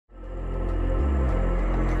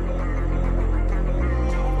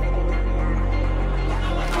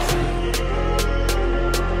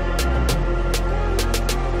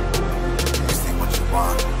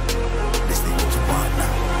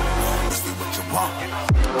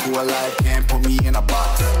Who alive can't put me in a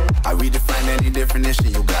box. I redefine any definition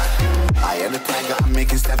you got. I am the tiger, I'm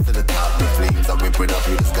making steps to the top. The flames, I whip it up,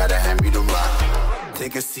 you just gotta hand me the rock.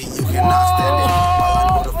 Take a seat, you cannot stand it. While I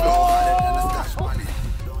know the flow harder than a Scotch bonnet.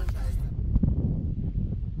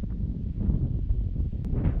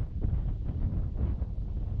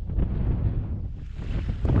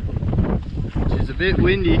 It's a bit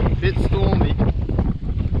windy, a bit stormy.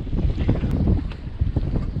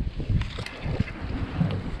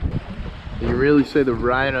 You can really see the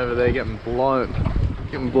rain over there getting blown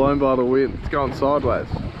by the wind. It's going sideways.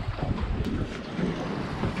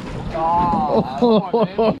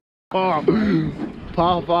 Oh,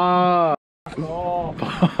 Papa! Oh.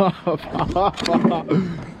 Papa!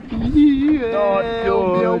 Yeah, not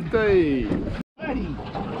guilty!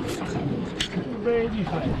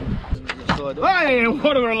 Hey,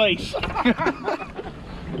 what a release!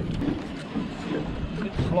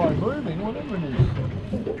 It's slow moving, whatever it is.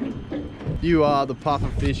 You are the puffer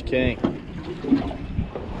fish king.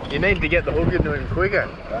 You need to get the hook into him quicker.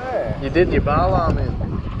 Yeah. You did your bar arm in.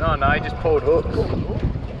 No, he just pulled hooks.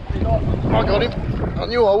 I got him. I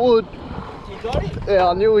knew I would. You got him? Yeah,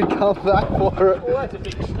 I knew he'd come back for it. Oh, that's a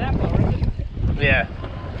big snap, I reckon. Yeah.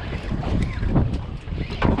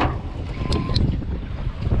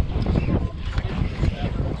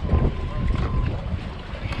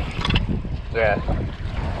 Yeah.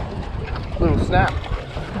 Little snap.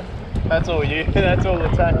 That's all you. That's all the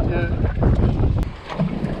tack you.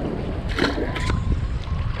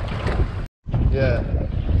 Yeah.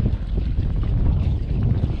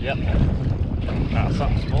 Yep. Ah,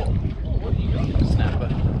 something small. Oh, what do you got? Snapper.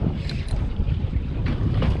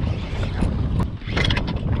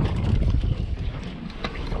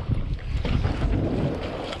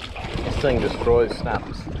 This thing destroys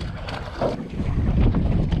snappers.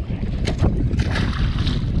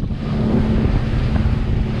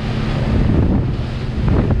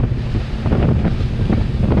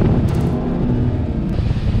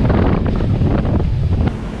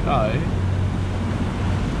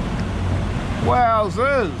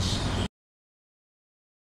 Wowzers!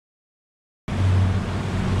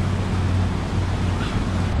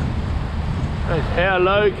 How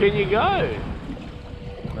low can you go?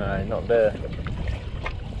 No, not there.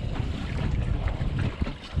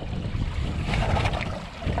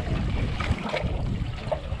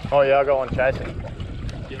 Oh yeah, I got one chasing.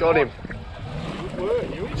 Got him.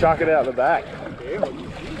 Chuck it out the back.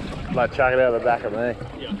 Like chuck it out the back of me.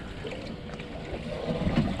 Yeah.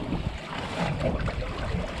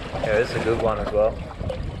 Yeah, this is a good one as well.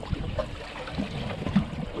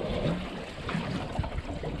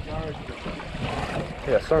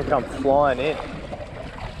 Yeah, I saw him come flying in.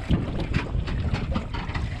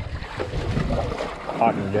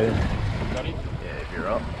 I can get him. Got him? Yeah, if you're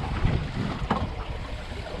up.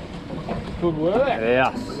 Good work.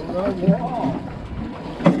 Yes. Wow.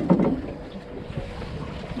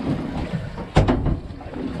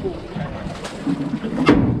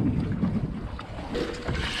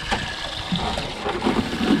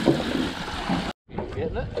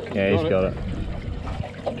 Getting it? Yeah, he's got it.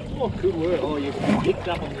 Oh, good work. Oh, you picked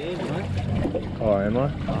up on the end, mate. Oh, am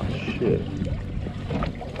I? Oh, shit.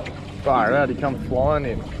 Far out, he come flying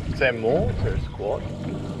in. Is there more? Is there a squad?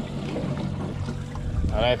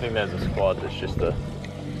 I don't think there's a squad, there's just a...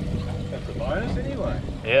 That's a bonus anyway.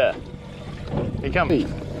 Yeah. He come...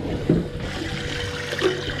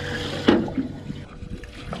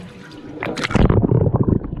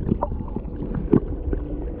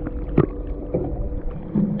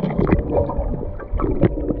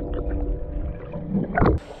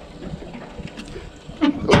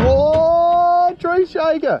 Oh, tree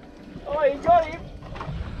shaker! Oh, you got him!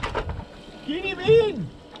 Get him in!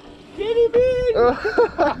 Get him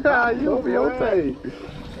in! You'll be okay.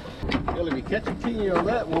 Well, if you catch a kingy on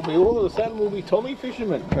that, we'll be all of a sudden we'll be Tommy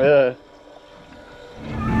fishermen. Yeah.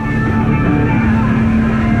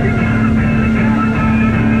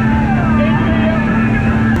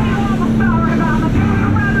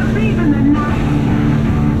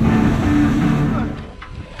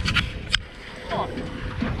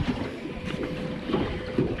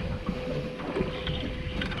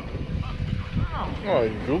 Oh,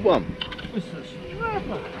 good one. This is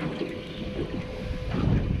snapper.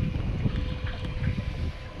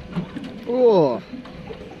 Oh.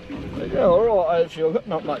 Yeah, alright, actually I've got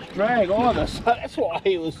not much drag either, so that's why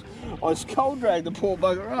I was cold dragged the poor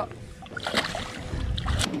bugger up.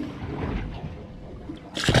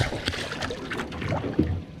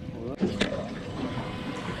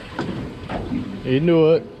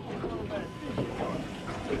 Into it.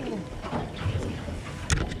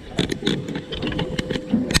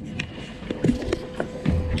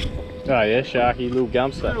 Oh yeah, Sharky, little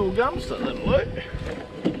gumster. Little gumster, little look.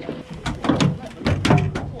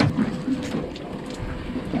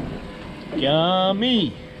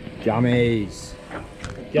 Gummy. Gummies.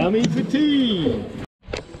 Gummy for tea.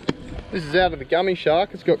 This is out of the Gummy Shark.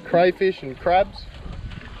 It's got crayfish and crabs.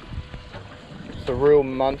 It's a real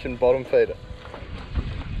munchin' bottom feeder.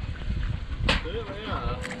 There they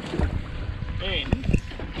are. And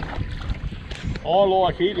I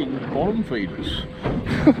like eating bottom feeders.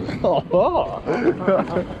 Oh.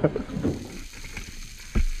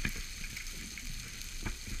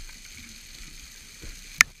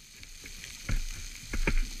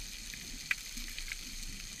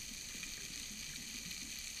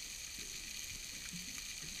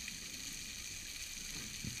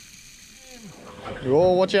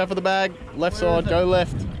 Oh, watch out for the bag. Left side, go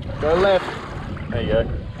left. Go left. There you go.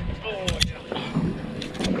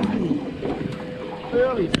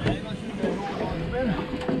 Early, man. I should have organised better.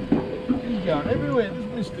 He's going everywhere,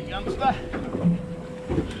 this Mr. Gumster.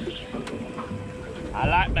 I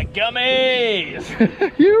like the gummies!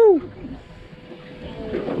 You!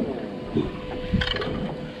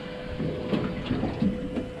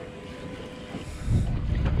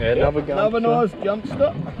 Yeah, another gumster. Another nice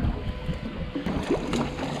Gumster.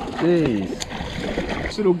 Jeez.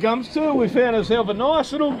 This little Gumster, we found ourselves a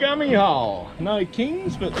nice little gummy hole. No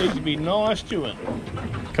kings, but these would be nice chewing.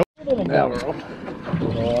 Cool.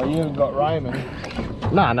 Oh, you haven't got Raymond.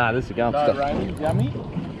 No, this is a gumster. No Raymond, gummy.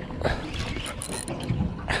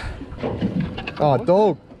 Oh,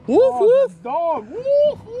 dog. Woof, woof. Dog.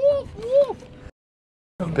 Woof, woof,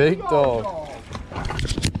 woof. Big dog.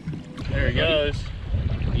 There he goes.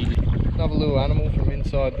 Another little animal from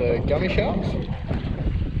inside the Gummy Sharks.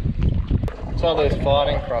 It's one of those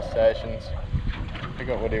fighting crustaceans.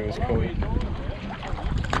 Forgot what he was called.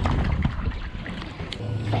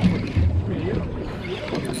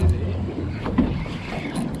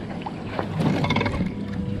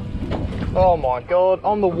 Oh my god,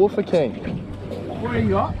 I'm the woofer king. What do you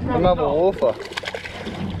got? Another woofer.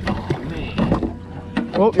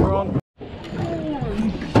 Oh, you're on.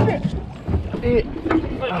 Holy shit!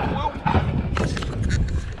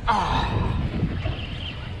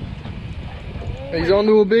 He's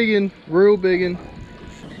onto a biggin, real biggin.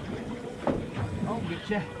 I'll get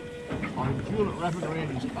ya. I can feel it wrapping around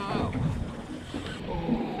his tail.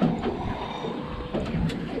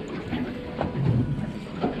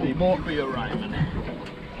 He might be a Raymond.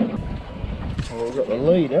 Oh, we've got the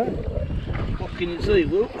lead, eh? What can you see,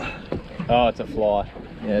 Will? Oh, it's a fly.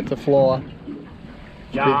 Yeah, it's a fly.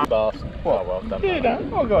 Yeah. Big bastard. Oh, well done. Yeah,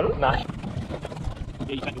 no, I got it. No. Yeah,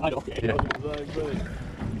 you take the light off. Yeah.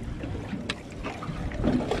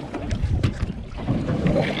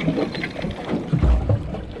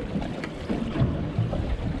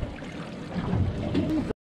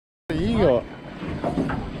 What you got?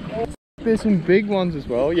 There's some big ones as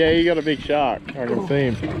well. Yeah, you got a big shark. I can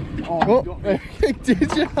see him. Oh,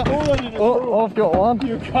 did you? Oh, I've got one.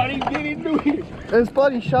 You can't even get into it. There's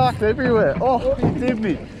bloody sharks everywhere. Oh, he did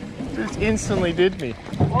me. Just instantly did me.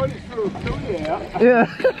 I just threw a filly out. Yeah.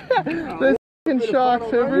 There's fucking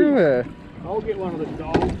sharks everywhere. I'll get one of the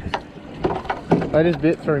dogs. I just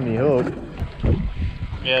bit through me hook.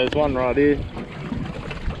 Yeah, there's one right here.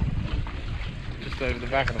 Just over the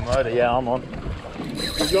back of the motor. Yeah, I'm on.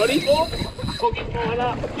 You got him? Oh, hook him right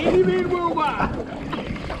up. Get him in, Wilbur.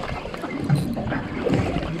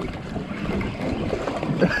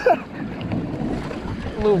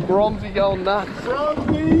 Little bronzy going nuts.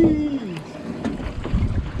 Bronzies.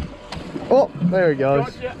 Oh, there he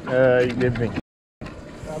goes. Gotcha. He did me.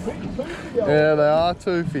 Yeah, Yeah, they are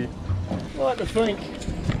toothy. I like to think,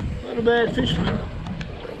 not a bad fisherman.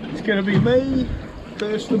 It's going to be me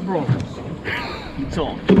versus the bronze. It's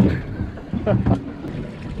on.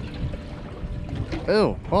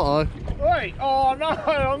 Ew, uh-oh. Wait, oh no,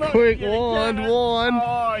 I'm not Quick, gonna wind. get it.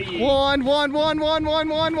 Oh, yeah. One.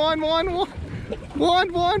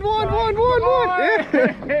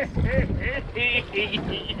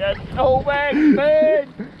 Yeah. Oh, back, man.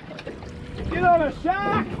 Get on a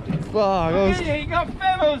shark. Fuck, Yeah, he got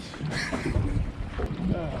feathers.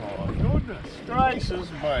 Oh, goodness gracious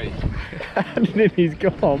me. and then he's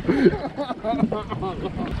gone.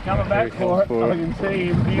 Coming back for it. I can see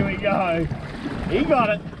him. Here we go. He got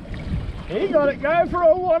it. He got it. Go for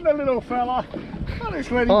a wonder, little fella. Oh,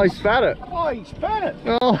 he spat it. Oh, he spat it.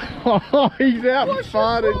 Oh, he's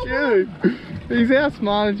outsmarted you. He's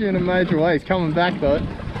outsmarted you in a major way. He's coming back though.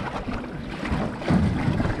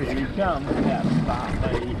 Here he comes. Outsmart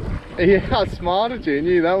me. He outsmarted you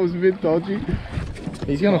and that was a bit dodgy.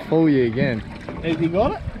 He's gonna fool you again. Has he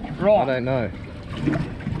got it? Right. I don't know.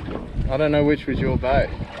 I don't know which was your bait.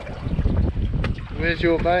 Where's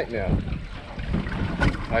your bait now?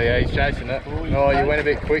 Oh yeah, he's chasing it. Oh, you went a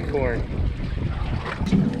bit quick for him.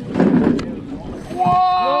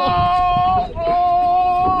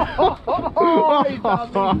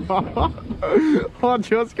 I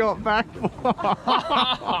just got back.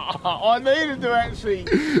 I needed to actually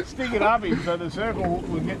stick it up him so the circle hook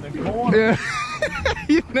would get in the corner. Yeah.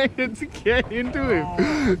 You needed to get into him.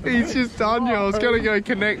 He's just done you. I was going to go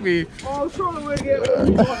connect me. I was trying to work out whether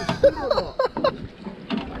he might have stood or not.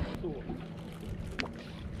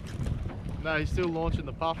 No, he's still launching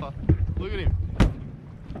the puffer. Look at him.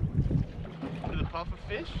 Is the puffer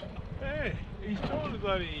fish? Yeah, he's trying to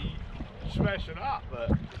bloody smash it up, but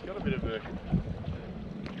He's got a bit of a...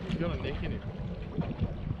 He's got a nick in him.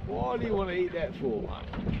 why do you want to eat that for, mate?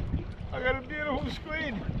 I got a beautiful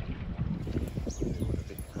squid.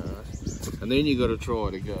 And then you got to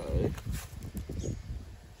try to go.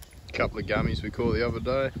 A couple of gummies we caught the other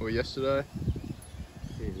day, or yesterday.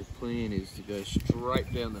 Yeah, the plan is to go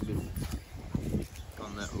straight down the middle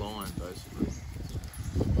on that line, basically.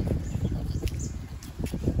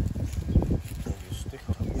 Stick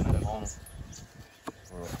on it.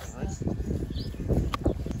 Alright,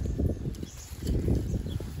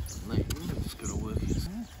 mate, I'm just gonna work it.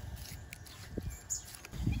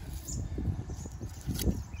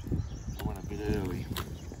 I went a bit early.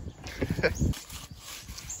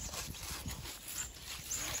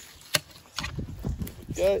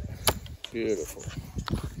 Go. Beautiful.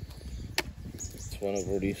 That's one I've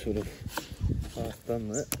already sort of half done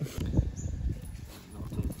that. Not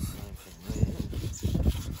doing the same thing there.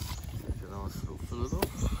 Take a nice little fillet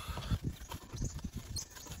off.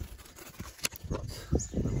 Right,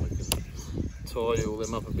 then we can tidy all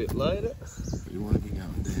them up a bit later. You want to be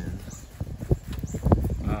going down.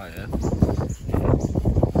 Oh yeah.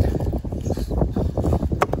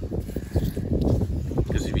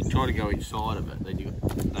 Because if you try to go each side of it, then you got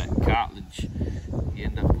that cartilage, you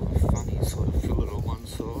end up with a funny sort of fillet on one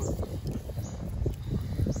side.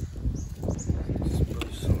 Just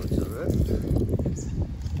both sides of that.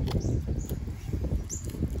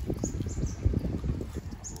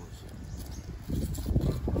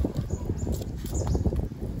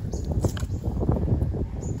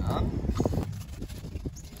 Done.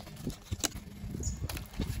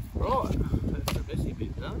 Right, that's the messy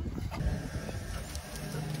bit done.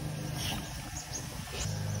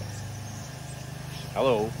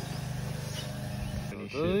 Hello.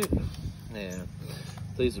 Now,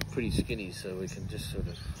 these are pretty skinny, so we can just sort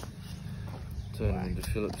of turn them into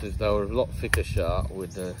fillets. They were a lot thicker shark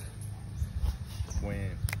with the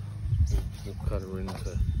wham. We'll cut her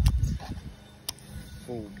into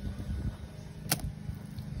full,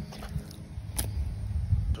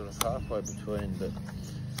 sort of halfway between, but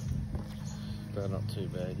they're not too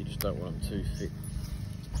bad. You just don't want them too thick.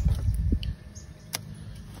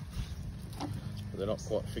 They're not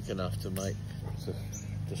quite thick enough to make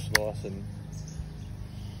the slicing.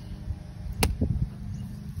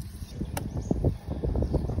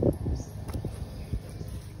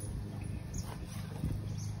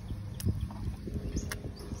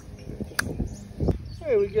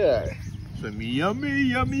 There we go. Some yummy,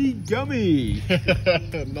 yummy gummy.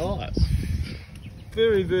 Nice.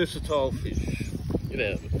 Very versatile fish. Get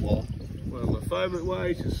out of the fly. One of my favourite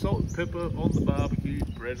ways is salt and pepper on the barbecue,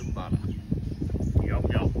 bread and butter. Yum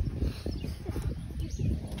yum.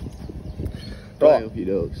 Right, off you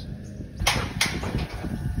dogs.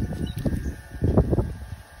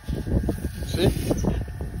 See?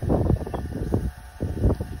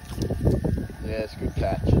 Yeah, it's a good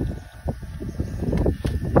catch.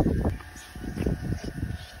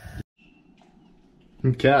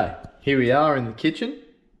 Okay, here we are in the kitchen.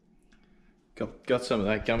 Got some of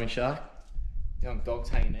that gummy shark. Young dog's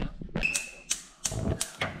hanging out.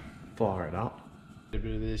 Fire it up. Get a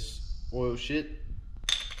bit of this oil shit.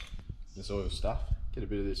 This oil stuff. Get a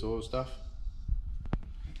bit of this oil stuff.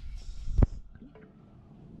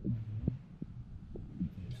 That's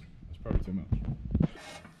probably too much.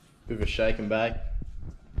 Bit of a shake and bake.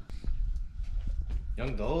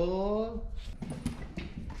 Young dog.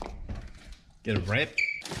 Get a wrap.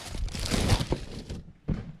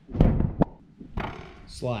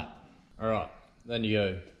 Slap. Alright, then you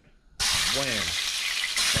go wham,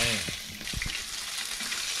 bam.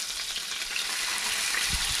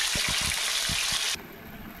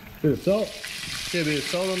 Bit of salt. Get a bit of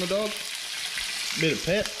salt on the dog. Bit of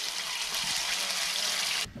pep.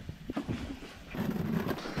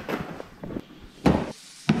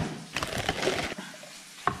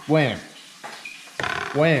 Wham.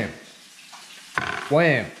 Wham.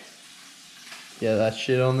 Wham. Yeah, that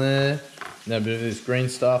shit on there. Now a bit of this green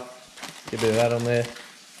stuff. Get a bit of that on there.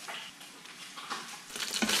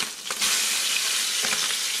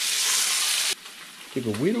 Keep a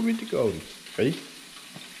little bit to go. Ready?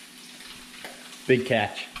 Big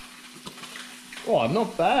catch. Oh,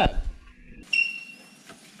 not bad.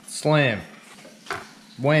 Slam.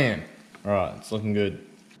 Wham. Alright, it's looking good.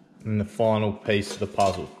 And the final piece of the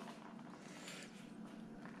puzzle.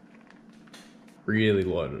 Really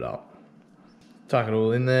load it up. Tuck it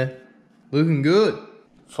all in there. Looking good.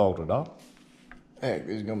 Fold it up. Heck,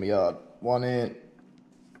 this is gonna be hard. One ant.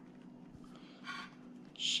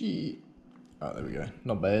 Shit. Oh, there we go.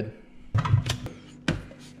 Not bad.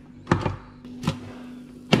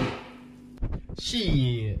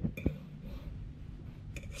 Shit.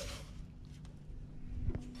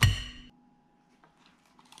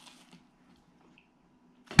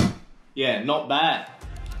 Yeah, not bad.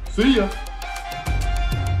 See ya.